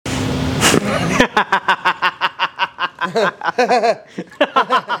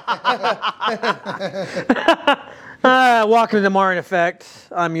Welcome to the Martin Effect.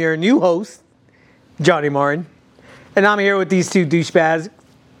 I'm your new host, Johnny Martin. And I'm here with these two douchebags.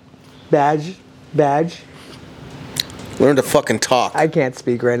 Badge. Learn to fucking talk. I can't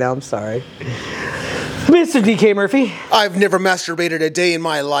speak right now, I'm sorry. Mr. DK Murphy. I've never masturbated a day in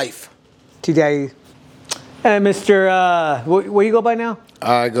my life. Today. And Mr. What do you go by now?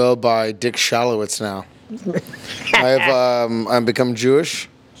 I go by Dick Shalowitz now. I've become Jewish.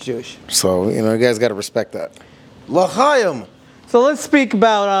 So, you guys got to respect that. L'chaim. So let's speak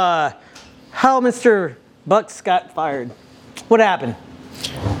about how Mr. Bucks got fired. What happened?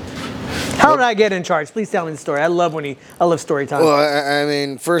 How did I get in charge? Please tell me the story. I love story time. Well, I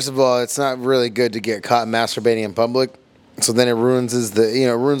mean, first of all, it's not really good to get caught masturbating in public. So then it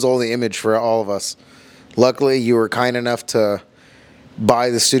ruins all the image for all of us. Luckily, you were kind enough to buy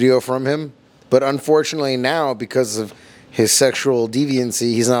the studio from him. But unfortunately now, because of his sexual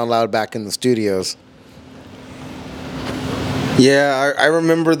deviancy, he's not allowed back in the studios. Yeah, I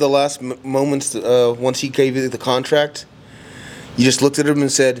remember the last moments once he gave you the contract. You just looked at him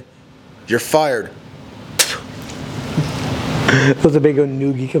and said, "You're fired." It was a big old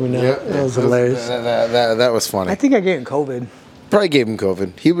noogie coming out. Yeah, that was hilarious. That was funny. I think I gave him COVID. Probably gave him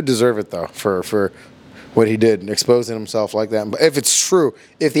COVID. He would deserve it, though, for what he did, exposing himself like that. But if it's true,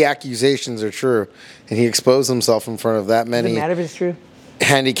 if the accusations are true, and he exposed himself in front of that many Does it matter if it's true?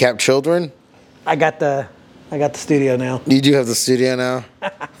 handicapped children. I got the studio now. You do have the studio now?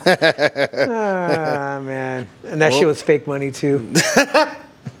 Ah, man. And that shit was fake money, too.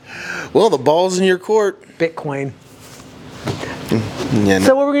 Well, the ball's in your court. Bitcoin. Yeah,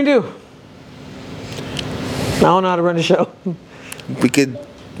 So what we're going to do? I don't know how to run a show. we could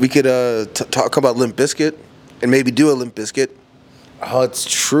talk about Limp Bizkit and maybe do a Limp Bizkit. Oh, it's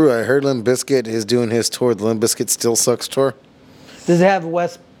true. I heard Limp Bizkit is doing his tour. The Limp Bizkit Still Sucks tour. Does it have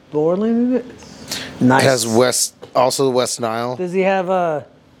West Borland in it? Nice. It has West Nile. Does he have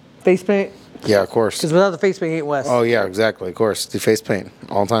face paint? Yeah, of course. Because without the face paint, he ain't West. Oh, yeah, exactly. Of course. The face paint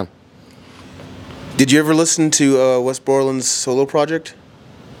all the time. Did you ever listen to Wes Borland's solo project?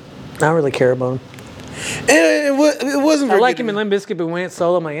 I don't really care about him. It wasn't I very like good. him in Limp Bizkit, but when he went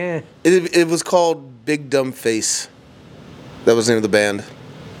solo, I'm like, eh. It was called Big Dumb Face. That was the name of the band.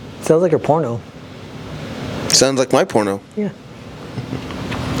 Sounds like a porno. Sounds like my porno. Yeah.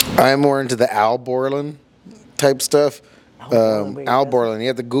 I'm more into the Al Borland type stuff. Al Borland, you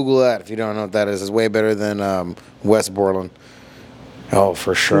have to Google that if you don't know what that is. It's way better than Wes Borland. Oh,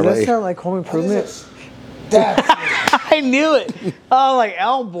 for sure. Does that sound like Home Improvement? I knew it. Oh, like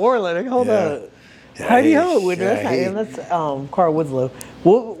Al Borland. Hold on. Heidi Hollywood. That's not him. That's Carl Winslow.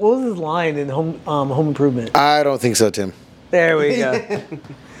 What was his line in Home Improvement? I don't think so, Tim. There we go.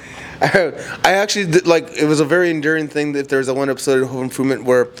 I actually it was a very enduring thing that there's a one episode of Home Improvement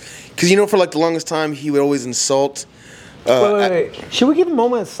where, because for like the longest time he would always insult. Wait. Should we give a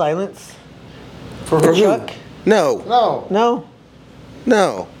moment of silence for Chuck? No.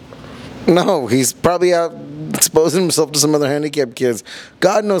 No, he's probably out exposing himself to some other handicapped kids.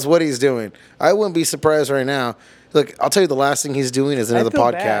 God knows what he's doing. I wouldn't be surprised right now. Look, I'll tell you the last thing he's doing is another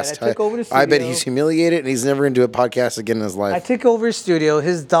podcast. Bad. I took over the studio. I bet he's humiliated and he's never going to do a podcast again in his life. I took over his studio,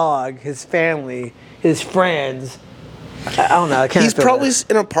 his dog, his family, his friends. I don't know. He's probably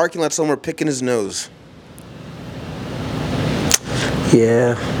in a parking lot somewhere picking his nose.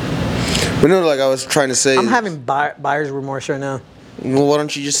 Yeah. But no, like I was trying to say. I'm having buyer's remorse right now. Well, why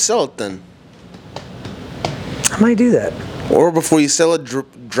don't you just sell it then? I might do that. Or before you sell it,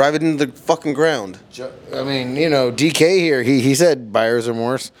 drive it into the fucking ground. I mean, DK here, he said buyer's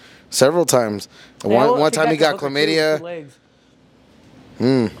remorse several times. One time he got chlamydia.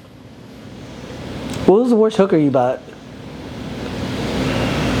 What was the worst hooker you bought?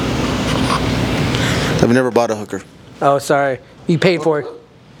 I've never bought a hooker. Oh, sorry. You paid for it.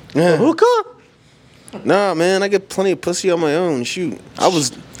 Yeah. A hooker? Nah, man, I get plenty of pussy on my own. Shoot, I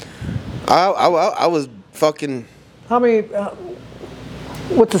was fucking. How many?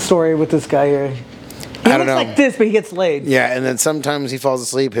 What's the story with this guy here? He looks like this, but he gets laid. Yeah, and then sometimes he falls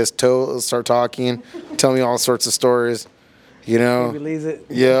asleep. His toe will start talking, tell me all sorts of stories. He believes it.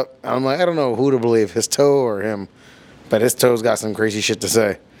 Yep. I'm like, I don't know who to believe, his toe or him, but his toe's got some crazy shit to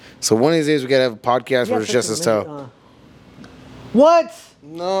say. So one of these days we gotta have a podcast where it's just his toe. What?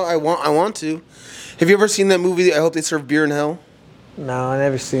 No, I want to. Have you ever seen that movie? I Hope They Serve Beer in Hell. No, I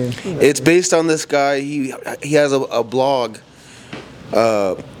never seen. It's based on this guy. He has a blog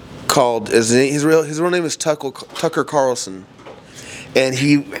called his real name is Tucker Carlson, and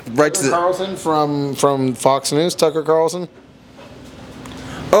he writes Tucker Carlson from Fox News. Tucker Carlson.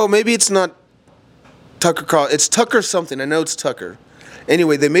 Oh, maybe it's not Tucker Carl. It's Tucker something. I know it's Tucker.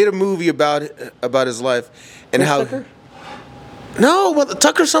 Anyway, they made a movie about his life and Chris how. Tucker? No, well,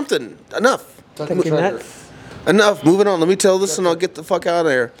 Tucker something. Enough. Tucker Tucker Tucker. nuts. Enough. Moving on. Let me tell this, and I'll get the fuck out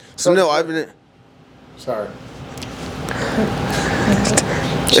of here. So no, I've been. Sorry.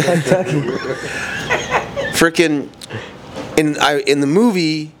 Freaking in the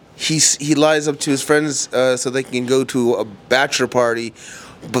movie he lies up to his friends so they can go to a bachelor party,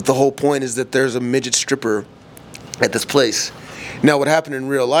 but the whole point is that there's a midget stripper at this place. Now what happened in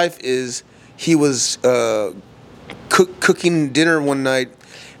real life is he was cooking dinner one night,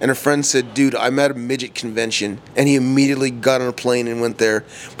 and a friend said, dude, I'm at a midget convention, and he immediately got on a plane and went there.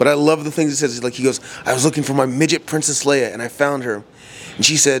 But I love the things he says. Like, he goes, I was looking for my midget Princess Leia, and I found her. And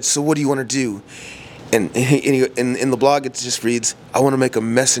she said, so what do you want to do? And in the blog, it just reads, I want to make a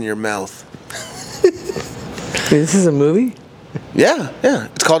mess in your mouth. This is a movie? Yeah.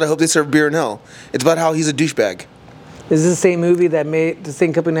 It's called I Hope They Serve Beer in Hell. It's about how he's a douchebag. Is this the same movie that made, the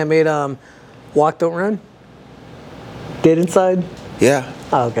same company that made Walk Don't Run? Dead Inside? Yeah.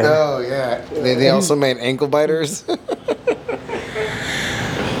 Oh, okay. Oh yeah. They also made Ankle Biters. All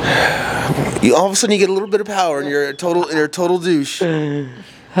of a sudden, you get a little bit of power, and you're a total douche.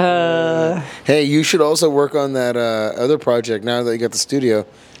 Hey, you should also work on that other project now that you got the studio.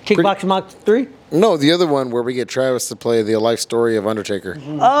 Kickboxing Mach 3? No, the other one where we get Travis to play the life story of Undertaker.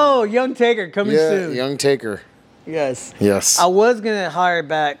 Oh, Young Taker coming soon. Young Taker. Yes. Yes. I was going to hire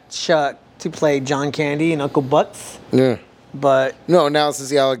back Chuck to play John Candy and Uncle Butts, Yeah. but No, now since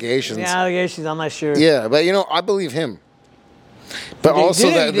the allegations. the allegations, I'm not sure. Yeah, but I believe him. But You also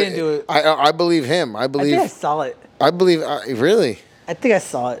did or that you didn't do it? I believe him. I I believe. think I saw it. Really. I think I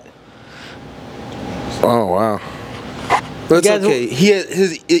saw it. Oh wow. But it's guys- okay.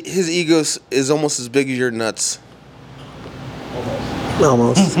 His ego is almost as big as your nuts.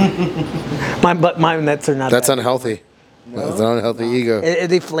 Almost. my nuts are not That's that unhealthy. That's an unhealthy ego. It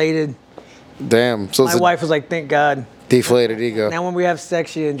deflated. Damn. So it's My a wife was like, thank God. deflated ego. Now when we have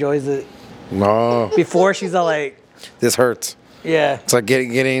sex, she enjoys it. No. Before, she's all like, This hurts. yeah. It's like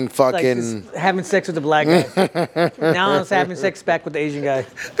getting Like fucking. just having sex with the black guy. Now I'm having sex back with the Asian guy.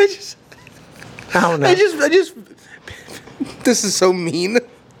 I don't know. I just. This is so mean.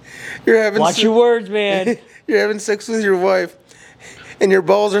 You're having. Watch your words, man. You're having sex with your wife, and your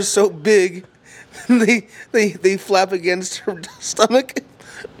balls are so big, they flap against her stomach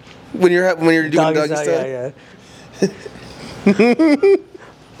when you're doing doggy style. Yeah.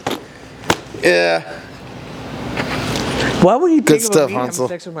 Yeah. Why would you think stuff, about me Hansel.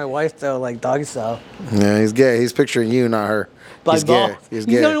 having sex with my wife though, like doggy style? Yeah, he's gay. He's picturing you, not her. Like He's gay. balls. He's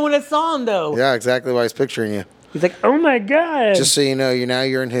the only gay. one that saw him though. Yeah, exactly why he's picturing you. He's like, oh my god. Just so you know,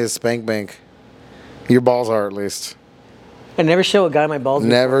 you're in his spank bank. Your balls are at least. I never show a guy my balls.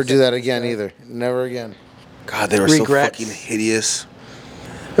 Never before. do that again either. Never again. God, they were Regrets. so fucking hideous.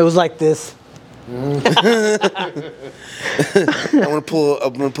 It was like this. I'm gonna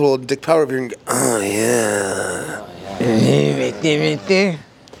pull a dick power over here and go, oh yeah.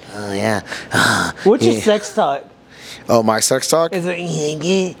 Oh yeah. What's your sex talk? Oh, my sex talk? Is it?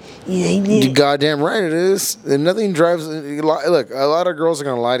 You goddamn right it is. And nothing drives. Look, a lot of girls are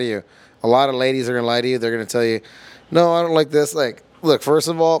gonna lie to you. A lot of ladies are gonna lie to you. They're gonna tell you, "No, I don't like this." Like, look. First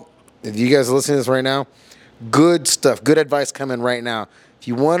of all, if you guys are listening to this right now, good stuff, good advice coming right now. If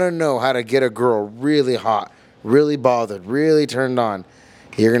you want to know how to get a girl really hot, really bothered, really turned on,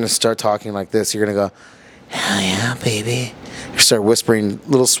 you're gonna start talking like this. You're gonna go, "Hell yeah, baby." You start whispering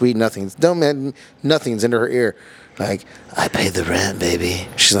little sweet nothings. Don't man nothings into her ear. Like, I paid the rent, baby.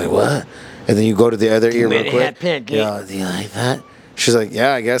 She's like, what? And then you go to the other ear real made a quick. hat pancake. Yeah, do you like that? She's like,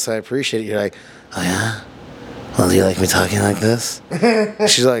 yeah, I guess I appreciate it. You're like, oh yeah? Well, do you like me talking like this?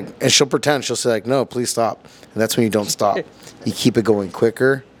 She's like, and she'll pretend. She'll say like, no, please stop. And that's when you don't stop. You keep it going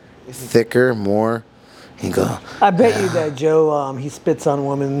quicker, thicker, more. You go, I bet you that Joe, he spits on a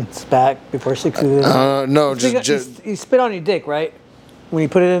woman's back before she kicks it in. no, You just you spit on your dick, right? When you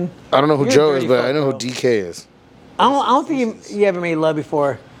put it in. I don't know who You're a Joe is, dirty but fuck, I know who bro. DK is. I don't think you ever made love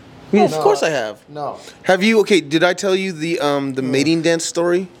before. You just, Of course I have. No. Have you? Okay, did I tell you the mating dance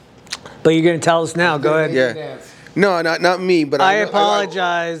story? But you're gonna tell us now. Go ahead. Yeah. No, not me, but I know-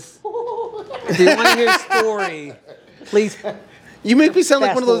 apologize. If you want to hear a story, please. You make me sound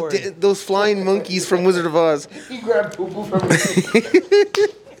like one of Fast those forward. those flying monkeys from Wizard of Oz. He grabbed poo-poo from me.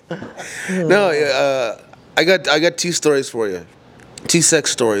 No, I got two stories for you, two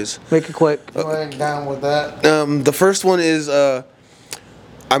sex stories. Make it quick. Going down with that. The first one is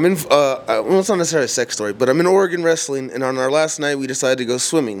I'm in. Well, it's not necessarily a sex story, but I'm in Oregon wrestling, and on our last night we decided to go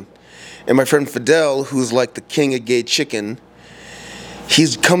swimming, and my friend Fidel, who's like the king of gay chicken, He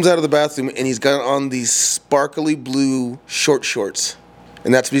comes out of the bathroom and he's got on these sparkly blue short shorts,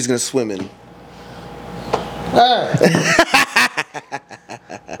 and that's what he's gonna swim in.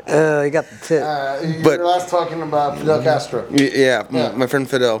 You got the tip. You But- were last talking about Fidel Castro. Yeah, my friend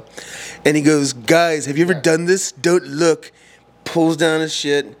Fidel. And he goes, guys, have you ever done this? Don't look. Pulls down his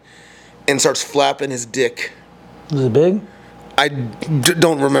shit and starts flapping his dick. Was it big? I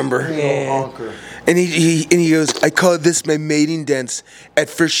don't remember. Yeah. Honker. And he goes, I call this my mating dance. At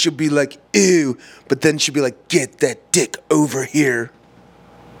first she'll be like, ew. But then she'll be like, get that dick over here.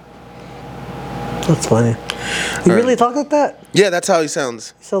 That's funny. You really talk like that? Yeah, that's how he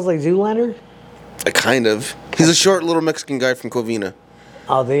sounds. He sounds like Zoolander? Kind of. He's a short little Mexican guy from Covina.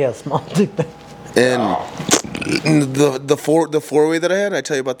 Oh, they have small dick. And the four-way that I had, I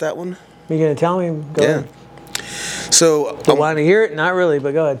tell you about that one? You gonna tell me? Go Yeah. ahead. So, I want to hear it? Not really,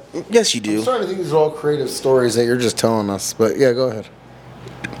 but go ahead. yes, you do. I'm starting to think these are all creative stories that you're just telling us. But yeah, go ahead.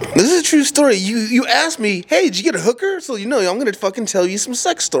 This is a true story. You asked me, hey, did you get a hooker? So I'm gonna fucking tell you some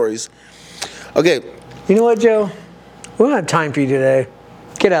sex stories. Okay. You know what, Joe? We don't have time for you today.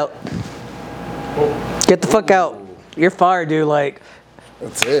 Get out. Get the fuck out. You're fired, dude. Like,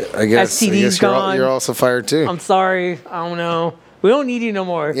 That's it. I guess. STD's gone. You're also fired too. I'm sorry. I don't know. We don't need you no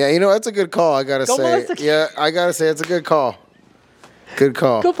more. Yeah, you know that's a good call. I gotta Go say. Melissa. Yeah, I gotta say it's a good call. Good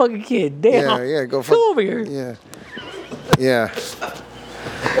call. Go fucking kid. Damn. Yeah, go Come over here. Yeah. Yeah.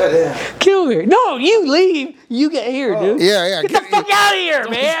 Get over here. No, you leave. You get here, dude. Yeah. Get the fuck out of here,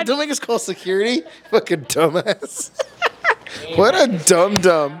 man. Don't make us call security. Fucking dumbass. What a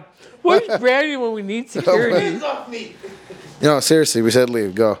dumb. Where's Brandon when we need security? No, seriously, we said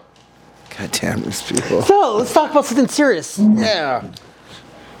leave. Go. God damn these people. So, let's talk about something serious. Yeah.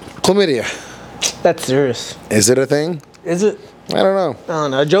 Chlamydia. That's serious. Is it a thing? Is it? I don't know. I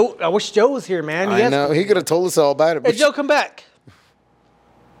don't know. Joe, I wish Joe was here, man. I know. He could have told us all about it. Hey, But Joe, come back.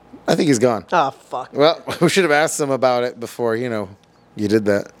 I think he's gone. Oh, fuck. Well, we should have asked him about it before, you did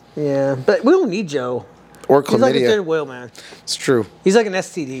that. Yeah, but we don't need Joe. Or He's like a chlamydia. third wheel, man. It's true. He's like an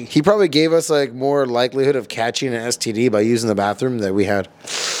STD. He probably gave us like more likelihood of catching an STD by using the bathroom that we had.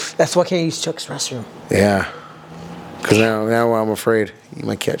 That's why I can't use Chuck's restroom. Yeah. Because now I'm afraid you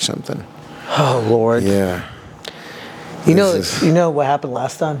might catch something. Oh, Lord. Yeah. You know, This is- you know what happened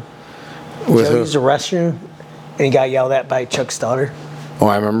last time? With Joe who? used the restroom, and he got yelled at by Chuck's daughter. Oh,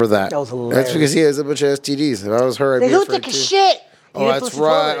 I remember that. That was hilarious. That's because he has a bunch of STDs. If I was her, I'd They be go afraid take a too. shit. He Oh, didn't that's flush the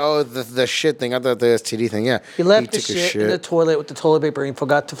right. toilet. Oh, the shit thing. I thought the STD thing. Yeah. He left the took a shit in the toilet with the toilet paper and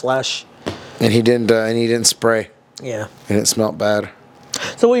forgot to flush. and he didn't spray. Yeah. And it smelled bad.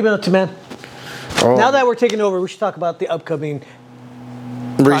 So what have you been up to, man? Oh, Now that we're taking over, we should talk about the upcoming.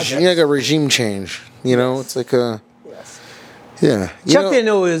 projects. like a regime change. It's like a Yes. yeah. Chuck didn't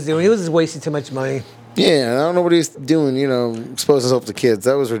know what he was doing. He was just wasting too much money. Yeah, I don't know what he's doing. Expose himself to kids.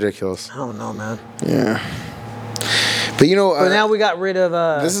 That was ridiculous. I don't know, man. Yeah. But But now we got rid of.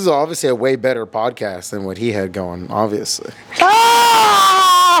 this is obviously a way better podcast than what he had going. Obviously,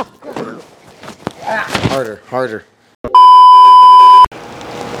 Ah! harder.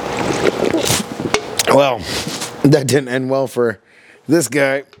 Well, that didn't end well for this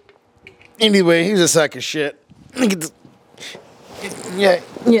guy. Anyway, he was a sack of shit. Yeah,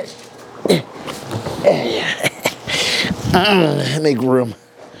 make room.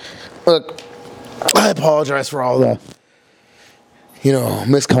 Look, I apologize for all the,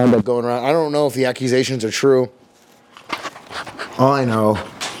 misconduct going around. I don't know if the accusations are true. All I know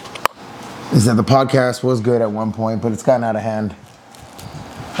is that the podcast was good at one point, but it's gotten out of hand.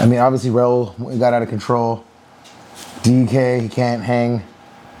 I mean, obviously, Raul got out of control. DK, he can't hang.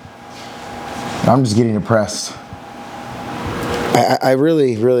 I'm just getting depressed. I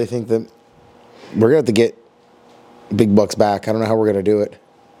really, really think that we're going to have to get Big Bucks back. I don't know how we're going to do it.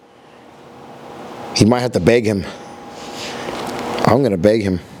 He might have to beg him. I'm going to beg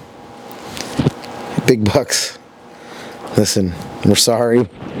him. Big Bucks, listen, we're sorry.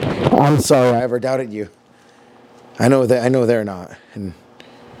 I'm sorry I ever doubted you. I know they're not. And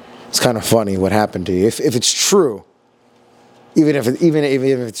it's kind of funny what happened to you. If it's true, even if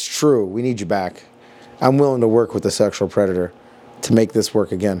it's true, we need you back. I'm willing to work with the sexual predator to make this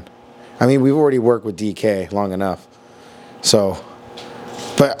work again. I mean, we've already worked with DK long enough. So,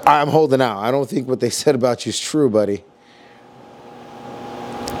 but I'm holding out. I don't think what they said about you is true, buddy.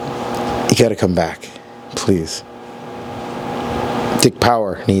 You gotta come back, please. Dick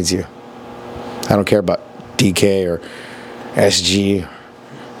Power needs you. I don't care about DK or SG.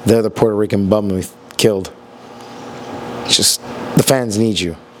 They're the Puerto Rican bum we killed. It's just, the fans need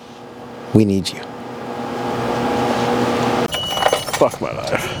you. We need you. Fuck my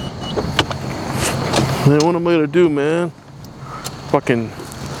life. Man, what am I gonna do, man? Fucking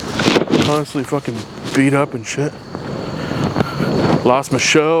constantly fucking beat up and shit. Lost my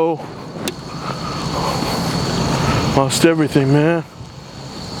show. Lost everything, man.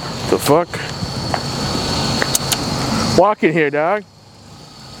 The fuck? Walk in here, dog.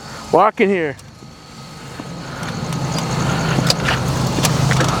 Walk in here.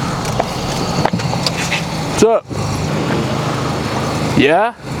 What's up?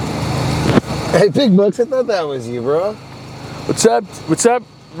 Yeah? Hey, Big Bucks, I thought that was you, bro. What's up? What's up,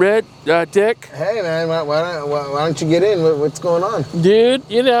 Red Dick? Hey, man, why don't you get in? What's going on? Dude,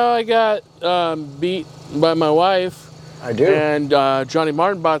 you know, I got beat by my wife. I do. And Johnny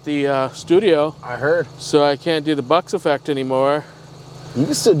Martin bought the studio. I heard. So I can't do the Bucks effect anymore. You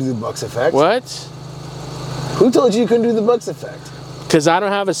can still do the Bucks effect. What? Who told you couldn't do the Bucks effect? Because I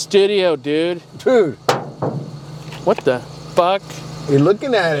don't have a studio, dude. Dude. What the fuck? You're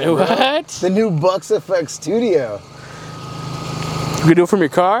looking at it, bro. What? The new Bucks effect studio. You can do it from your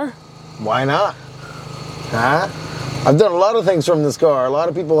car? Why not? Huh? I've done a lot of things from this car. A lot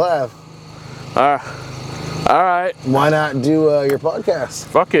of people have. All right. Why not do your podcast?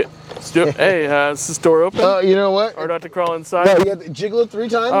 Fuck it. Let's do it. Hey, is this door open? You know what? Or do I have to crawl inside? No, you have to jiggle it 3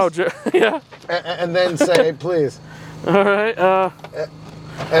 times. Oh, yeah. And then say, please. All right. And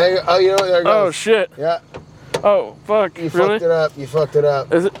you know what? There it goes. Oh, shit. Yeah. Oh, fuck. You really? fucked it up. You fucked it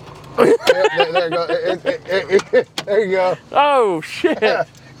up. Is it? Yeah, there you go. There you go. Oh, shit. Yeah.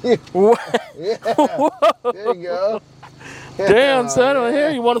 There you go. Damn, son. Oh,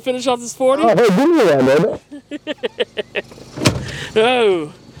 here, you want to finish off this 40? Oh, hey, give me that, baby.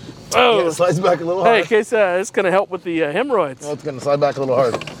 Oh. Oh. Yeah, it slides back a little hard. Hey, in case it's going to help with the hemorrhoids. Oh, it's going to slide back a little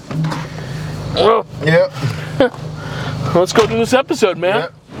hard. Well, Yep. let's go do this episode, man.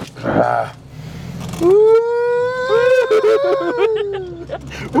 Yep.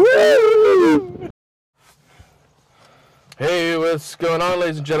 Hey, what's going on,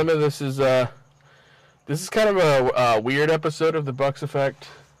 ladies and gentlemen? This is kind of a weird episode of the Bucks Effect.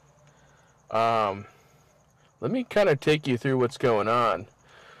 Let me kind of take you through what's going on.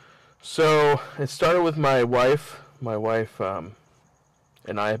 So it started with my wife. My wife and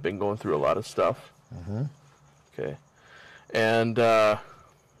I have been going through a lot of stuff. Mm-hmm. Okay, and I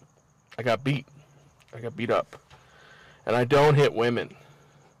got beat. I got beat up, and I don't hit women.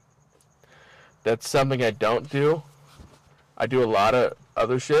 That's something I don't do. I do a lot of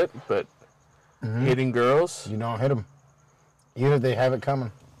other shit, but hitting girls, You don't hit them. Even if they have it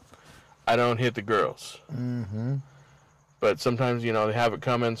coming. I don't hit the girls. Mm-hmm. But sometimes, you know, they have it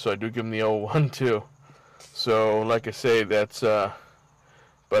coming, so I do give them the old 1-2. So, like I say, that's, but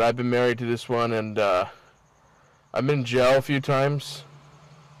I've been married to this one, and I've been in jail a few times.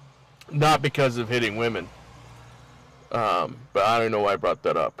 Not because of hitting women. But I don't know why I brought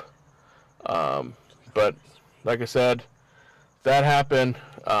that up. But, like I said, that happened.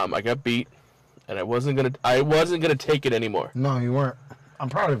 I got beat, and I wasn't gonna take it anymore. No, you weren't. I'm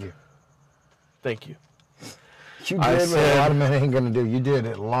proud of you. Thank you. You did what a lot of men ain't gonna do. You did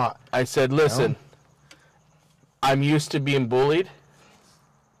it a lot. I said, listen, I'm used to being bullied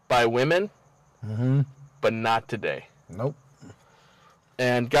by women, but not today. Nope.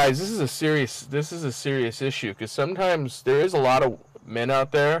 And guys, this is a serious issue, because sometimes there is a lot of men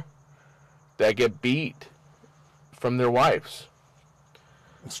out there that get beat from their wives.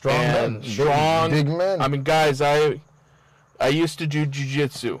 Strong men. Big men. I mean, guys, I used to do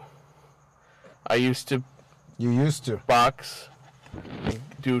jiu-jitsu. I used to You used to. box,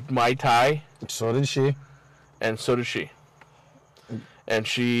 do Muay Thai, So did she. and so does she. And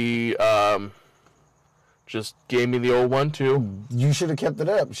she just gave me the old 1-2, You should have kept it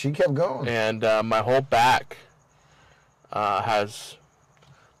up. She kept going. and my whole back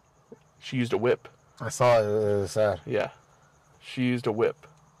she used a whip. I saw it. It was sad. Yeah, she used a whip,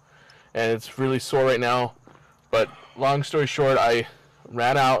 and it's really sore right now. But long story short, I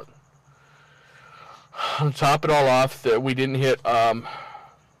ran out. To top it all off, that we didn't hit the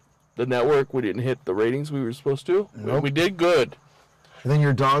network. We didn't hit the ratings we were supposed to. Nope. We did good. And then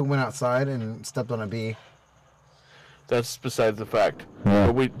your dog went outside and stepped on a bee. That's besides the fact.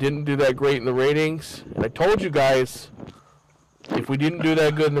 But we didn't do that great in the ratings. And I told you guys, if we didn't do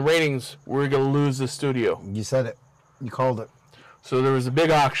that good in the ratings, we're going to lose the studio. You said it. You called it. So there was a big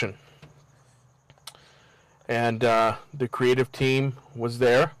auction. And the creative team was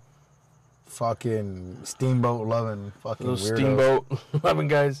there. Fucking steamboat loving fucking Those weirdos. Steamboat 11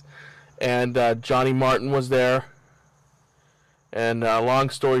 guys. And Johnny Martin was there. And long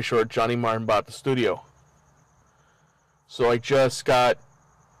story short, Johnny Martin bought the studio. So I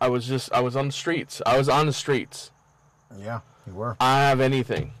was on the streets. I was on the streets. Yeah, you were. I don't have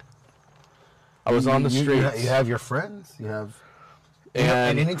anything. I was on the streets. You have your friends. You have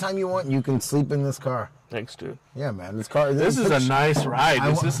And anytime you want, you can sleep in this car. thanks, dude. Yeah, man. This car. This is a nice ride.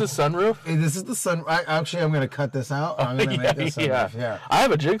 Is this a sunroof? Hey, this is the sun. Actually, I'm going to cut this out. I'm going to make this sunroof. Yeah. I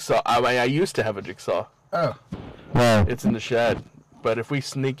have a jigsaw. I used to have a jigsaw. Oh. It's in the shed. But if we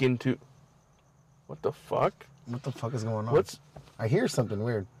sneak into... What the fuck? What the fuck is going on? What's... I hear something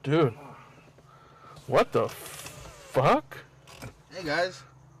weird. Dude. What the fuck? Hey guys.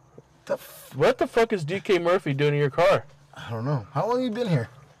 What the fuck is DK Murphy doing in your car? I don't know. How long have you been here?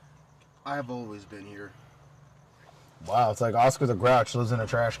 I've always been here. Wow, it's like Oscar the Grouch lives in a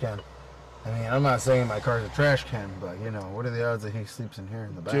trash can. I mean, I'm not saying my car's a trash can, but, you know, what are the odds that he sleeps in here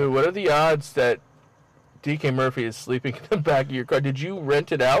in the back? Dude, what are the odds that DK Murphy is sleeping in the back of your car? Did you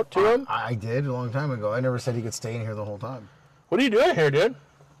rent it out to him? I did a long time ago. I never said he could stay in here the whole time. What are you doing here, dude?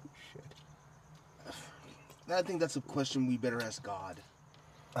 I think that's a question we better ask God.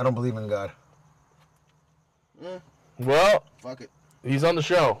 I don't believe in God. Well, Fuck it. he's on the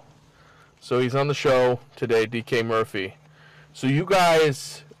show. So he's on the show today, DK Murphy. So you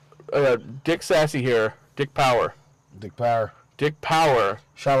guys, Dick Sassy here, Dick Power. Dick Power. Dick Power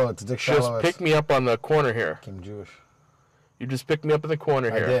Shallow. It's Dick just Shallow. picked me up on the corner here. I'm Jewish. You just picked me up in the corner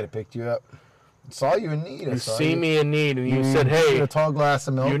I here. did. I picked you up. Saw you in need. You see me in need, and you said, hey, a tall glass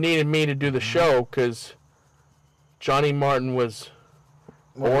of milk. you needed me to do the show because Johnny Martin was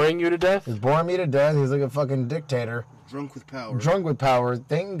boring you to death? He's boring me to death. He's like a fucking dictator. Drunk with power. Drunk with power.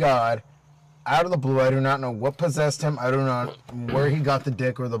 Thank God. Out of the blue, I do not know what possessed him. I do not know where he got the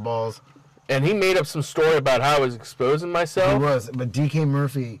dick or the balls. And he made up some story about how I was exposing He myself. was, but DK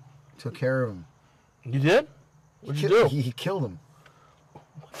Murphy took care of him. You did? What'd you do? He killed him.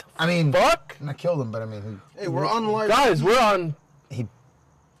 I mean, Fuck? not killed him, but I mean, Hey, we're on live. Guys, we're on he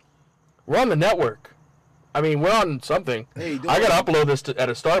the network. I mean, we're on something. Hey, I gotta upload this at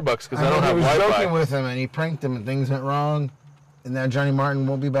a Starbucks because I don't have he was joking Wi-Fi. with him, and he pranked him, and things went wrong, and now Johnny Martin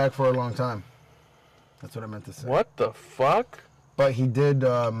won't be back for a long time. That's what I meant to say. What the fuck? But he did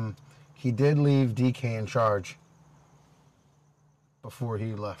leave DK in charge before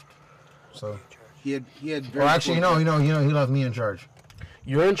he left. So, He had very well, actually, he left me in charge.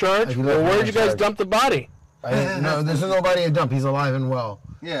 You're in charge? He left Well, me where'd in you guys charge. dump the body? No, there's nobody to dump. He's alive and well.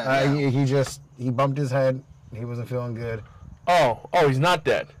 Yeah. He bumped his head. He wasn't feeling good. Oh, he's not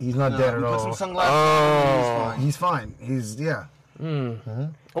dead. He's not dead at Put some all. sunglasses on. He's fine. He's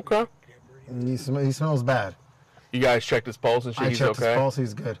fine. Okay. And he smells bad. You guys checked his pulse and shit. I He's checked okay. his pulse.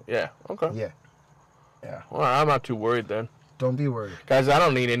 He's good. Yeah. Okay. Yeah. Well, I'm not too worried then, Don't be worried. guys. I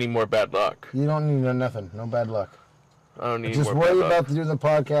don't need any more bad luck. You don't need nothing. No bad luck. I don't need Just more bad worry luck. about doing the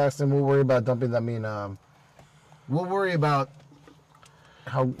podcast, and we'll worry about dumping. We'll worry about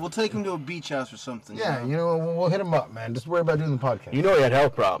how. We'll take him to a beach house or something. Yeah, you know? we'll hit him up, man. Just worry about doing the podcast. You know he had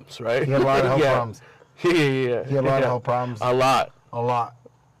health problems, right? He had a lot of health Yeah. problems. Yeah. He had a lot of health problems. A lot. A lot.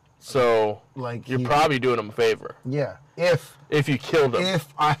 So Like you're he- probably doing him a favor Yeah. If if you killed him.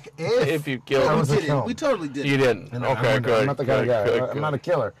 If you killed I him. was We a did kill. it. We totally did You it. didn't. No, Okay, good. I'm not the kind of guy. good, I'm not a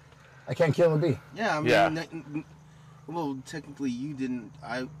killer. I can't kill a bee. Yeah, I mean, Yeah. well, technically you didn't.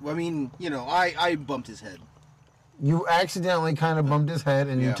 I mean, I bumped his head. You accidentally kind of bumped his head,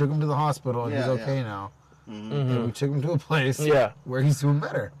 and you Yeah. took him to the hospital, and Yeah, he's okay yeah. now. And we took him to a place Yeah. where he's doing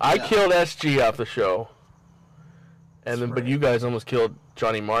better. I Yeah. killed SG off the show. And then, but right. you guys almost killed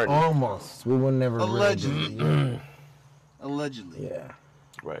Johnny Martin. Almost. We would never Allegedly. really. Allegedly. Yeah.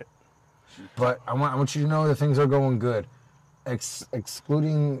 Right. But I want you to know that things are going good.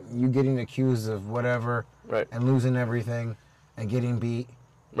 Excluding you getting accused of whatever Right. and losing everything and getting beat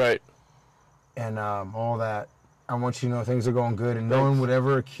Right. and all that. I want you to know things are going good and no one would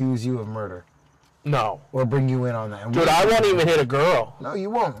ever accuse you of murder No. or bring you in on that. And Dude, I won't even hit a girl. No, you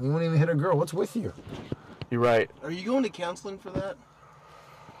won't. You won't even hit a girl. What's with you? You're right. Are you going to counseling for that?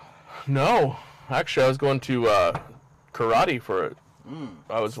 No. Actually, I was going to karate for it.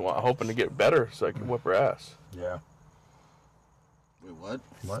 I was hoping to get better so I could whoop her ass. Yeah. Wait, what?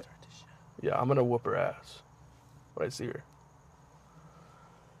 What? Yeah, I'm going to whoop her ass when I see her.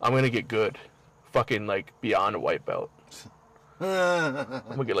 I'm going to get good. Fucking, like, beyond a white belt. I'm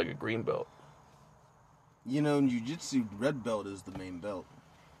going to get, like, a green belt. You know, in jiu-jitsu, red belt is the main belt.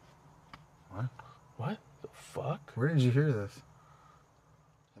 What the fuck? Where did you hear this?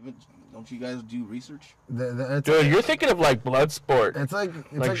 Don't you guys do research? Dude, you're thinking of, like, blood sport. It's like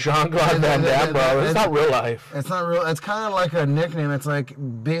Jean-Claude Van Damme, bro. It's not real life. It's not real. It's kind of like a nickname. It's like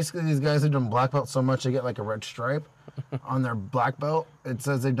basically these guys have done black belt so much they get like a red stripe on their black belt. It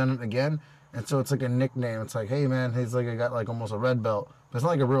says they've done it again, and so it's like a nickname. It's like, hey man, he's like I got like almost a red belt, but it's not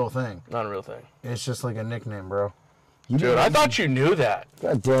like a real thing. Not a real thing. It's just like a nickname, bro. Dude, I thought you knew that.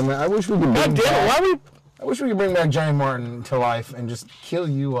 God damn it! I wish we could. God damn it, why we... I wish we could bring back Johnny Martin to life and just kill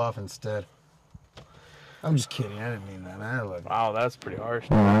you off instead. I'm just kidding. I didn't mean that. Wow, that's pretty harsh.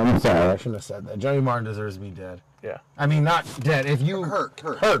 I'm sorry. I shouldn't have said that. Johnny Martin deserves to be dead. Yeah. I mean, not dead. If you Hurt.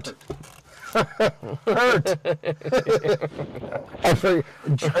 hurt. I forget.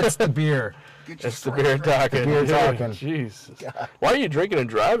 It's the beer. It's the beer talking. Beer talking. Jesus. Why are you drinking and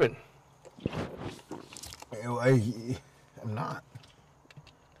driving? I'm not.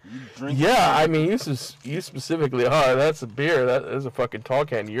 Yeah, I mean, you specifically are. That's a beer. That is a fucking tall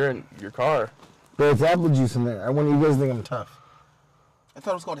can. You're in your car. But it's apple juice in there. I want you guys to think I'm tough. I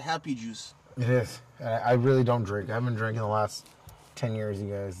thought it was called Happy Juice. It is. I really don't drink. I haven't drank in the last 10 years, you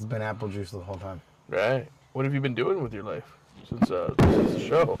guys. It's been apple juice the whole time. Right. What have you been doing with your life since the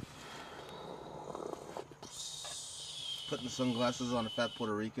show? Putting the sunglasses on a fat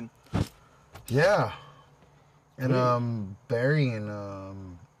Puerto Rican. Yeah. And burying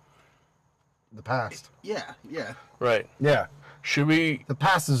the past. Yeah. Right. Yeah. Should we? The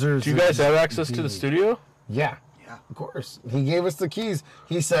past deserves. Do you guys have access to the studio? Yeah. Yeah. Of course. He gave us the keys.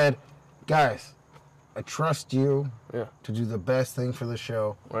 He said, guys, I trust you Yeah. to do the best thing for the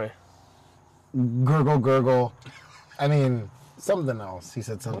show. Right. Gurgle, gurgle. I mean, something else. He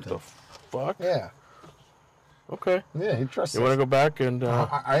said What something. the fuck? Yeah. Okay. Yeah, he trusts You us. want to go back and?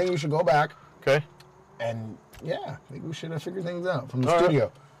 I think we should go back Okay. and, yeah, I think we should have figured things out from the All right.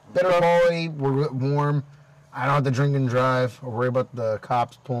 studio. Better quality, we're warm. I don't have to drink and drive or worry about the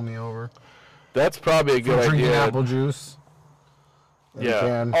cops pulling me over. That's probably a For good drinking idea. apple juice. Yeah.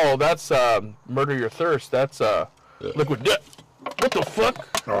 Can. Oh, that's murder your thirst. That's liquid death. What the fuck?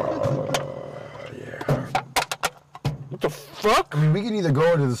 What the fuck? I mean, we can either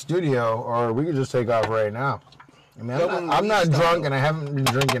go into the studio or we could just take off right now. I mean, I'm not drunk and I haven't been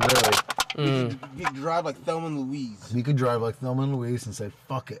drinking really. You could drive like Thelma and Louise. We could drive like Thelma and Louise and say,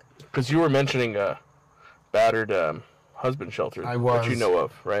 fuck it. Because you were mentioning a battered husband shelter I that was. you know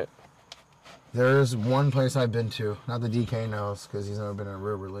of, right? There's one place I've been to. Not that DK knows because he's never been in a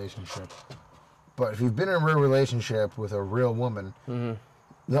real relationship. But if you've been in a real relationship with a real woman,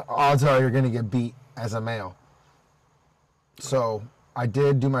 the odds are you're going to get beat as a male. So I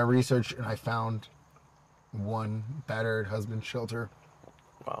did do my research and I found one battered husband shelter.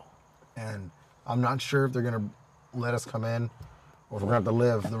 Wow. And I'm not sure if they're going to let us come in or if we're going to have to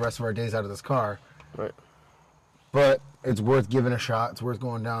live the rest of our days out of this car. Right. But it's worth giving a shot. It's worth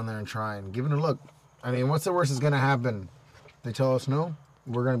going down there and trying. Giving a look. I mean, what's the worst that's going to happen? They tell us no?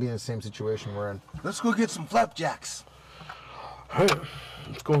 We're going to be in the same situation we're in. Let's go get some flapjacks. All right.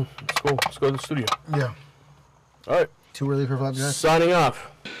 Let's go to the studio. Yeah. All right. Too early for flapjacks? Signing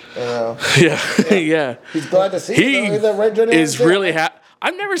off. Yeah. He's glad to see He you. That right, Johnny? is really happy.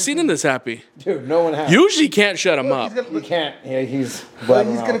 I've never seen him this happy. Dude, no one has. Usually can't shut him up. You can't. Yeah, he's. He's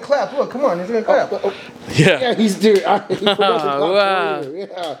gonna clap. Look, come on, he's gonna clap. Yeah. Yeah, he's dude. He forgot to clap Wow. for you.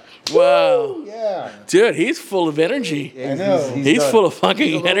 Yeah. Wow. Yeah. Dude, he's full of energy. I know. He's done. full of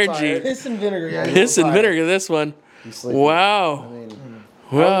fucking energy. Piss and vinegar. Yeah, Piss and vinegar, this one. He's sleeping. Wow. I mean,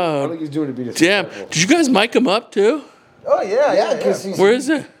 I Wow. think he's doing it to be Damn. disrespectful. Did you guys mic him up too? Oh yeah, Yeah, because Where is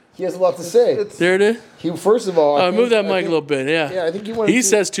it? he has a lot to say. There it is. He first of all, I think- Move that I mic think- a little bit. Yeah. Yeah, I think he wanted He to-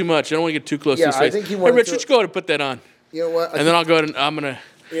 says too much. I don't want to get too close Yeah, to his I face. think he Hey, wanted Rich, to- why don't you go ahead and put that on? You know what? And then I'll go ahead and I'm going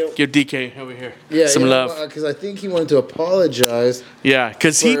You know- to give DK over here Yeah, some love. Because I think he wanted to apologize. Yeah,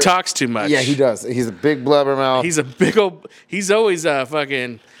 because he for- talks too much. Yeah, he does. He's a big blabbermouth. He's a big old. He's always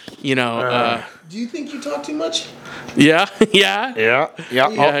fucking. You know. Do you think you talk too much? Yeah. Yeah. yeah.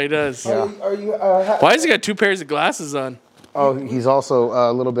 Yeah, he does. Are you? Why has he got two pairs of glasses on? Oh, he's also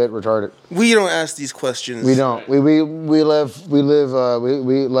a little bit retarded. We don't ask these questions. We don't. We let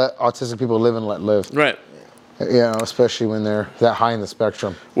autistic people live and let live. Right. You know, especially when they're that high in the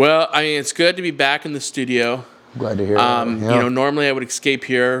spectrum. Well, I mean, it's good to be back in the studio. Glad to hear that. You know, normally I would escape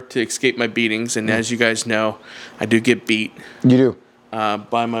here to escape my beatings, and as you guys know, I do get beat You do.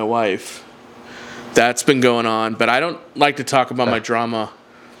 by my wife. That's been going on, but I don't like to talk about my drama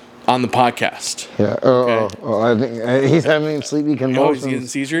on the podcast. Yeah. I think he's having sleeping Oh, he's getting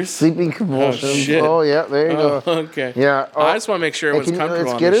convulsions. seizers? Sleeping convulsions. shit. Oh, yeah. There you go. Okay. Yeah. I just want to make sure everyone's comfortable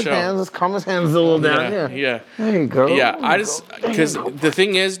Let's on get the his show. hands. Let's calm his hands a little down. Yeah. Yeah. There you go. Yeah, I just because the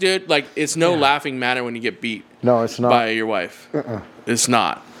thing is, dude, like it's no laughing matter when you get beat No, it's not. by your wife. It's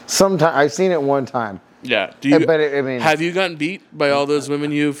not. Sometimes I've seen it one time. Yeah. Do you? But I mean, Have you gotten beat by all those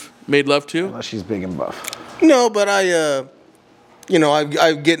women you've made love to? unless she's big and buff. No, but I've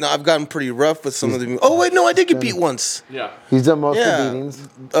gotten pretty rough with some of them. Oh wait, no, I did get beat once. Yeah. He's done most Yeah. of the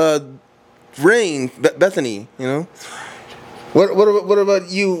beatings. Rain, Bethany, you know. What about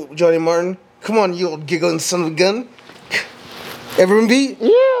you, Johnny Martin? Come on, you old giggling son of a gun. Ever been beat?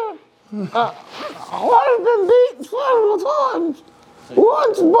 Yeah. I've been beaten several times.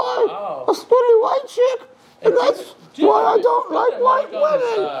 Once by a skinny white chick, and that's why I don't like white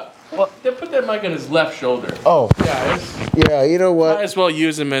women. Well, they put that mic on his left shoulder. Oh, Yeah, yeah. You know might what? as well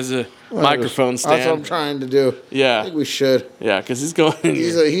use him as a microphone stand. That's what I'm trying to do. I Yeah, think we should. yeah, because he's going.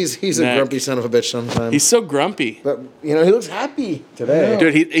 He's a Neck. grumpy son of a bitch sometimes. He's so grumpy, but you know he looks happy today.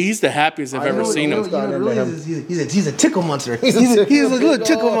 dude. He's the happiest I've ever seen him. He's a tickle monster. He's a little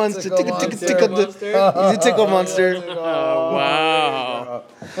tickle monster. He's a tickle monster. Oh, wow.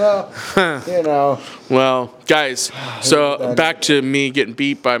 Well, you know. Well, guys, so back to me getting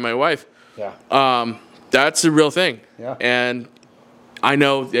beat by my wife. Yeah. That's a real thing. Yeah. And I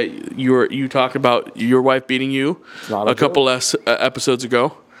know that you talked about your wife beating you not a a couple episodes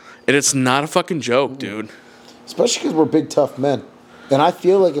ago, and it's not a fucking joke, dude. Especially because we're big tough men, and I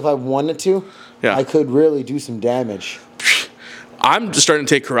feel like if I wanted to, Yeah. I could really do some damage. I'm just starting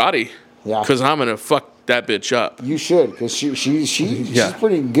to take karate. Yeah. Because I'm gonna fuck that bitch up. You should, because she's Yeah.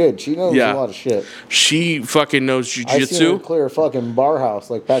 pretty good. She knows Yeah. a lot of shit. She fucking knows I seen her jujitsu. clear a fucking bar house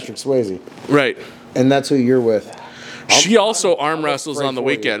like Patrick Swayze, Right. and that's who you're with. She also arm wrestles pray on the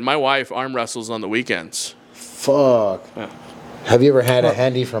for you. weekend. My wife arm wrestles on the weekends. Fuck. Have you ever had a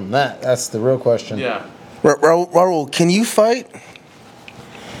handy from that? That's the real question. Yeah. Raul, can you fight?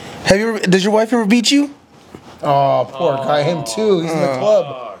 Does your wife ever beat you? Oh, poor guy. Him too. He's in the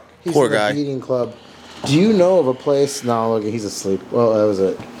club. He's Poor in the guy. beating club. Do you know of a place? No, look, he's asleep. Well, that was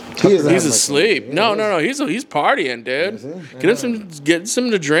it. He is He's asleep. No. He's partying, dude. Get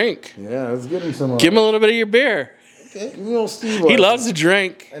some to drink. Yeah, let's give him some. Give him a little bit of your beer. Give me old Steve. He loves to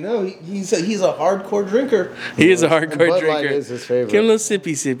drink. I know he's a hardcore drinker. He is a And hardcore Bud Light drinker. is his favorite. Give him a little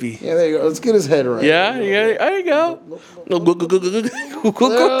sippy. Yeah, there you go. Let's get his head right. Yeah, there you go. There you go.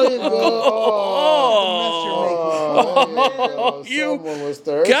 Oh, You- someone was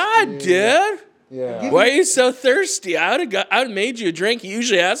thirsty. God, dude. Yeah. Why are you so thirsty? I would have made you a drink. You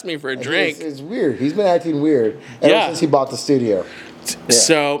usually ask me for a drink. It's weird. He's been acting weird ever Yeah. since he bought the studio.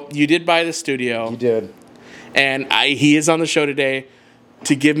 So you did buy the studio. He did. And he is on the show today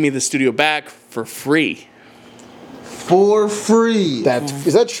to give me the studio back for free. For free.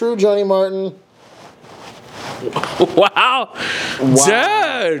 Is that true, Johnny Martin? Wow.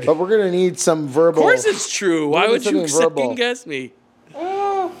 Dude. But we're gonna need some verbal. Of course it's true. Why need would you something verbal. second guess me?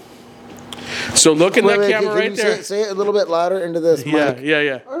 So look in that camera can right you there. Say it a little bit louder into this Yeah, mic.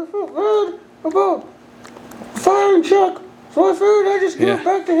 yeah. I feel bad about firing Chuck. So I figured I'd just give Yeah. it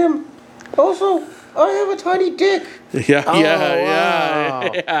back to him. Also, I have a tiny dick. Yeah.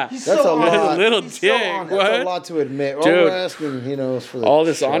 wow. Yeah. He's That's so a honest. lot. Little He's so dick. honest. That's a What? lot to admit. All Dude. we're asking, is for the All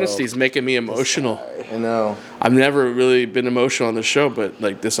this show. honesty is making me emotional. I know. I've never really been emotional on the show, but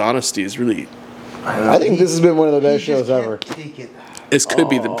like this honesty is really. I think this has been one of the best shows ever. Take it. This could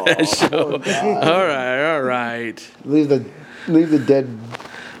be the best show. All right. Leave the dead.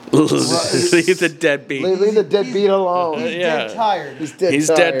 Leave the deadbeat. Leave the deadbeat alone. Yeah. Dead tired. He's dead He's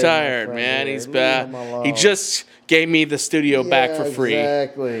tired. dead my tired, friend. man. He's Leave bad. him alone. He just gave me the studio back for free.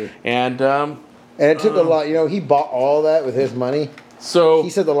 Exactly. And And it took a lot. He bought all that with his money. so He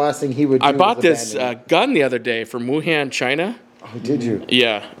said the last thing he would do I bought was this abandon it. gun the other day from Wuhan, China. Oh, did you?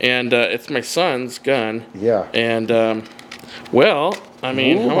 Yeah, and it's my son's gun. Yeah. And well, I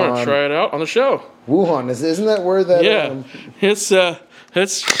mean, I want Wuhan. to try it out on the show. Wuhan. Isn't that where that? Yeah, it's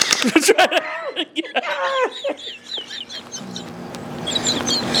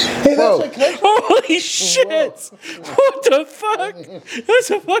Hey, Whoa. that's like, holy shit! What the fuck? That's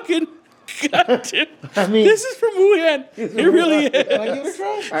a fucking goddamn. I mean, This is from Wuhan. It really is. can I give it a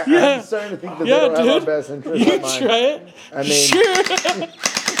try? Yeah. I'm starting to think that Yeah, they don't have our dude. best interest You in mind. try it. I mean, Sure.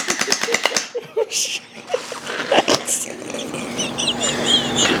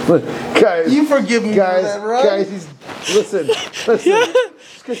 guys, You forgive me guys, for that, right? guys, listen. Yeah.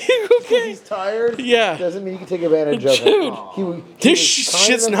 Just You because okay? he's tired, Yeah. doesn't mean you can take advantage of Dude, it. This was kind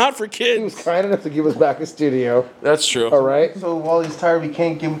shit's enough- not for He was kids. kind enough to give us back a studio. That's true. All right. So while he's tired, we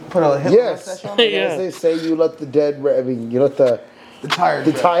can't put a hip Yes. session on it? Yeah. As they say, you let the dead. You let the The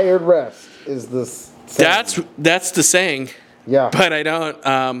the tired rest. Is this? That's the saying, Yeah. but I don't.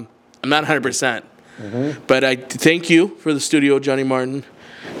 I'm not 100%. Mm-hmm. But I thank you for the studio, Johnny Martin.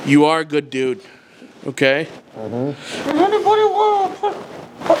 You are a good dude. Okay. Does anybody want to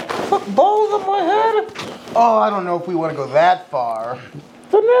put balls on my head? Oh, I don't know if we want to go that far.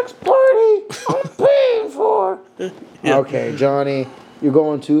 The next party I'm paying for. Okay, Johnny, you're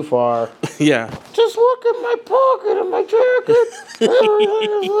going too far. Yeah. Just look at my pocket and my jacket.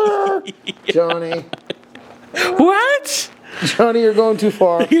 Everything is there. Johnny, What? Johnny, you're going too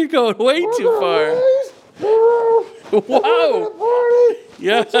far. You're going way too far. Wow.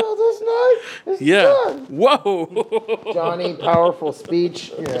 Yeah. Until this night is Yeah. done. Whoa. Johnny, powerful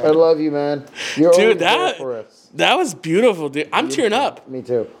speech. I love you, man. You're Dude, always there that for us. that was beautiful, dude. I'm tearing up. Me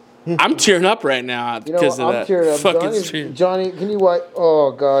too. I'm tearing up right now You know, because of I'm that tearing up. fucking stream. Johnny, can you wipe?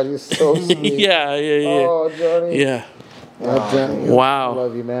 Oh God, he's so sweet. Yeah. Oh, Johnny. Yeah. Johnny, I Wow.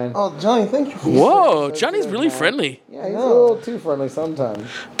 love you, man. Oh, Johnny, thank you. Whoa, so Johnny's good, really man. friendly. Yeah, he's a little too friendly sometimes.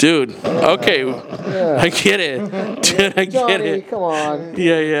 Dude, okay. Yeah. I get it. Dude, I get Johnny, it. come on.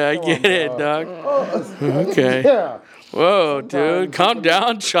 Yeah, I get it, dog. Okay. Yeah, Whoa, dude. Calm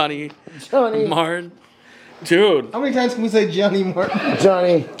down, Johnny Johnny. Martin. Dude, How many times can we say Johnny Martin?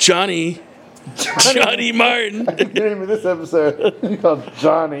 Johnny. Johnny Martin. The name of this episode is called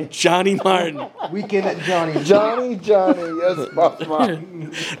Johnny. Johnny Martin. Weekend at Johnny. Johnny, yes, Papa.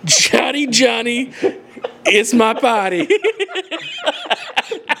 Johnny, it's my body. Did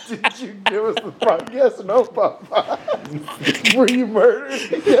you give us the part? Yes or no, Papa? Were you murdered?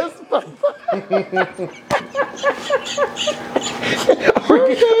 Yes, Papa.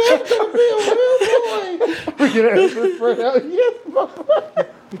 We're gonna answer this right now. Yes, Papa.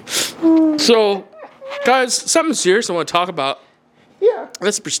 So, guys, something serious I want to talk about. Yeah.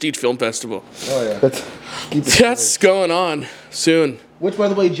 That's the Prestige Film Festival. Oh, yeah. That's going on soon Which, by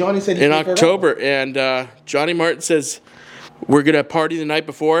the way, Johnny said he in paid for it October. And Johnny Martin says, we're going to party the night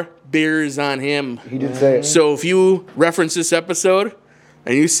before. Beer's on him. He did say it. So if you reference this episode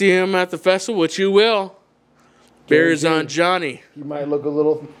and you see him at the festival, which you will, beer's on Johnny. He might look a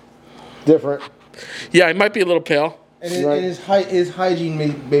little different. Yeah, he might be a little pale. And Right. his hygiene may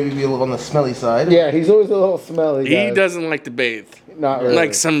maybe be a little on the smelly side. Yeah, he's always a little smelly. He guys. doesn't like to bathe. Not really.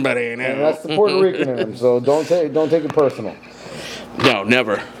 Like somebody, you know. And that's the Puerto Rican in him. So don't take it personal. No,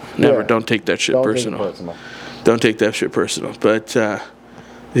 never. Yeah. Don't take that shit Don't personal. take it personal. Don't take that shit personal. But,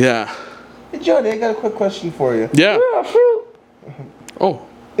 yeah. Hey, Johnny, I got a quick question for you. Yeah. Oh.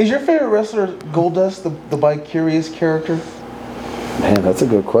 Is your favorite wrestler Goldust, the bi-curious character? Man, that's a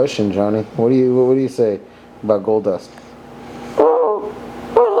good question, Johnny. What do you say about Goldust? Oh,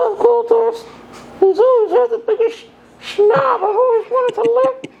 I love Goldust. He's always had the biggest snob I've always wanted to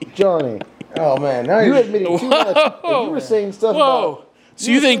lick. Johnny, Oh man, now you you're admitted too much. If you were saying stuff Whoa. about.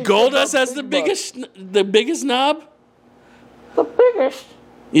 So you think were saying Goldust stuff has about the biggest knob? The biggest.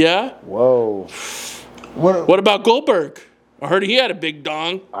 Yeah. Whoa, What about Goldberg? I heard he had a big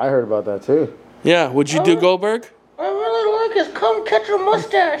dong. I heard about that too. Yeah. Would you do Goldberg? I really like his cum catcher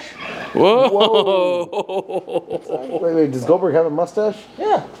mustache. Whoa. Wait, does Goldberg have a mustache?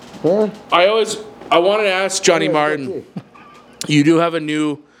 yeah. Yeah. I wanted to ask Johnny Martin. You do have a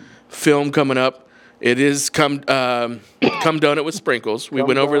new film coming up. It is Come Donut with Sprinkles. We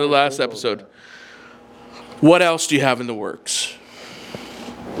went over the last episode. What else do you have in the works?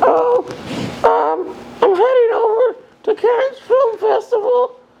 Oh, I'm heading over to Cannes Film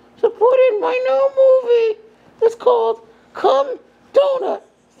Festival to put in my new movie. It's called Cum Donut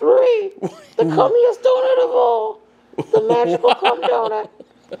 3, the cummiest donut of all. The magical cum donut.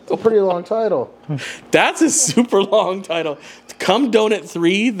 It's a pretty long title. That's a super long title. Come Donut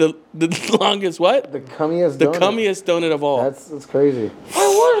 3, the longest what? The cummiest The donut. cummiest donut of all. That's crazy. I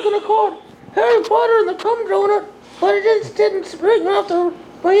was gonna call it Harry Potter and the cum donut, but it just didn't spring out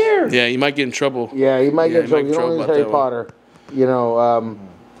my ears. Yeah, you might get in trouble. Yeah, you might Yeah, get you might trouble. You get don't trouble use about Harry that one. Potter. You know,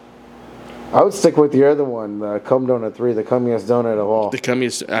 I would stick with the other one, the Cum Donut 3, the cummiest donut of all. The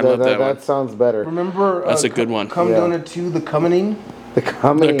cummiest. I love that one. That sounds better. Remember? That's a good one. Cum Yeah. Donut 2, the Cummining. The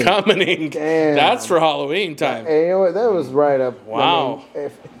comedy. The coming. Damn. That's for Halloween time. And you know what? That was right up. Wow. I mean,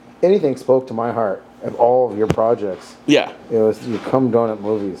 if anything spoke to my heart of all of your projects, Yeah. it was your Cum Donut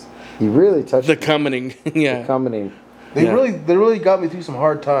movies. You really touched The coming. Yeah. comedy. They Yeah. really got me through some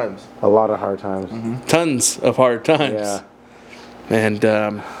hard times. A lot of hard times. Tons of hard times. Yeah. And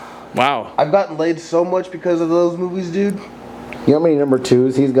wow. I've gotten laid so much because of those movies, dude. You know how many number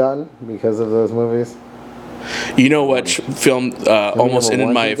 2s he's gotten because of those movies? You know what film almost number ended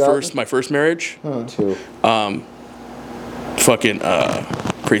ones my you got? first marriage? 2. Fucking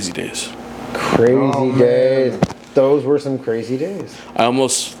Crazy Days. Crazy days. Those were some crazy days. I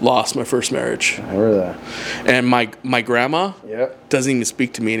almost lost my first marriage. I remember that. And my grandma Yep. doesn't even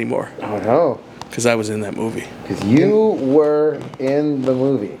speak to me anymore Oh no. because I was in that movie. Because you were in the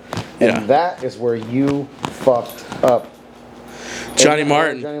movie. And Yeah. that is where you fucked up. Johnny And,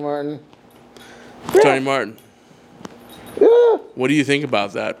 Martin. Johnny Martin. Johnny Martin. Yeah. What do you think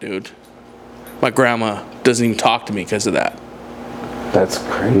about that, dude? My grandma doesn't even talk to me because of that. That's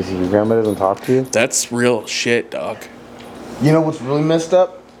crazy. Your grandma doesn't talk to you? That's real shit, dog. You know what's really messed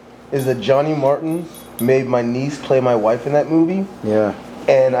up is that Johnny Martin made my niece play my wife in that movie, Yeah.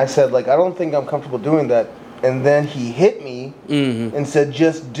 and I said like I don't think I'm comfortable doing that. and then he hit me and said,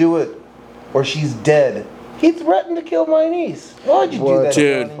 "Just do it, or she's dead." He threatened to kill my niece. Why'd you do that,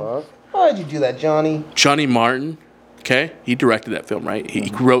 Dude. Johnny? Why'd you do that, Johnny? Johnny Martin, okay, he directed that film, right? He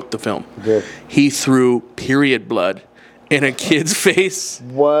wrote the film. Good. He threw period blood in a kid's face.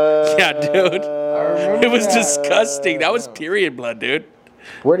 What? Yeah, dude. It was disgusting. That was period blood, dude.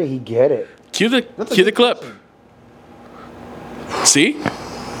 Where did he get it? Cue the clip. See?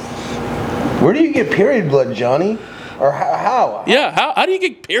 Where do you get period blood, Johnny? Or how? Yeah. How do you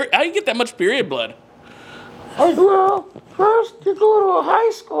get that much period blood? Well, first you go to a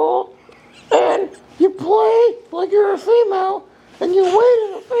high school and you play like you're a female and you wait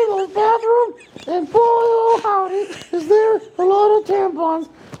in a female's bathroom and boy oh howdy is there a lot of tampons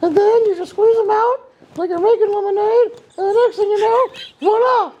and then you just squeeze them out like you're making lemonade and the next thing you know,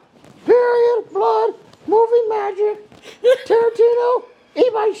 voila! Period, blood, movie magic, Tarantino,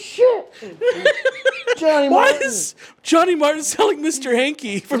 eat my shit! Why is Johnny Martin selling Mr.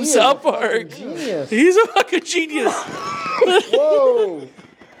 Hanky from South Park? Genius. He's a fucking genius. Whoa.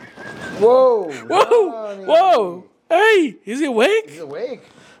 Whoa. Whoa. Hey, is he awake? He's awake.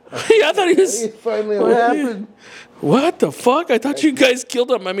 Yeah, I thought he was. He's finally what happened? What the fuck? I thought you guys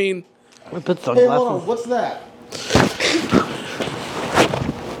killed him. I mean, I put Hey, sunglasses. hold on. What's that?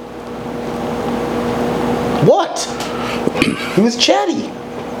 What? He was chatty.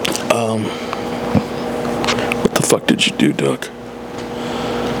 what the fuck did you do, Doug?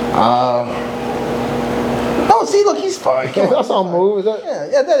 Oh, see, look, he's fine. Come on. That's all move. Is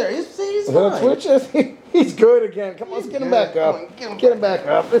that? Yeah, there. He's Is that a fine. Twitch? He's good again. Come on, let's get him back up. Get him back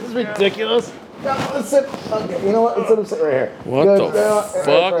up. This is ridiculous. Come on, let's sit. Okay, you know what? Let's let him sit right here. What Good. the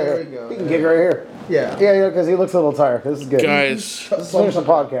fuck? Right here. He can kick right here. Yeah. Yeah, because he looks a little tired. This is good. Guys, Let's finish the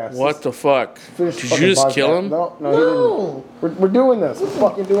podcast. what the fuck? Finish the Did fucking you just podcast. kill him? No, he didn't. We're doing this. We're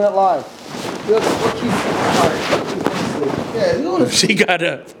fucking doing it live. Yeah, we want to She got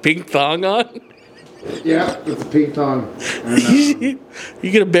a pink thong on? Yeah, it's a pink tongue.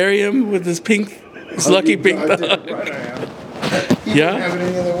 You gonna bury him with his lucky pink thong? Yeah? Have it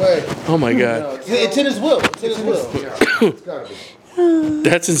any other way. Oh my god. It's in his will. It's in his will. It's gotta be.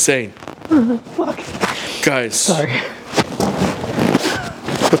 That's insane. Guys. Sorry.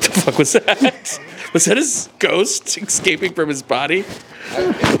 What the fuck was that? Was that his ghost escaping from his body?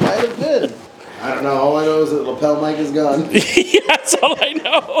 It might have been. I don't know. All I know is that the lapel mic is gone. Yeah, that's all I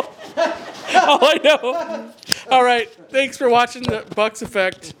know. All I know. All right. Thanks for watching the Bucks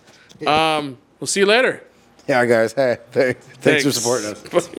Effect. We'll see you later. Yeah, guys. Hey, thanks for supporting us.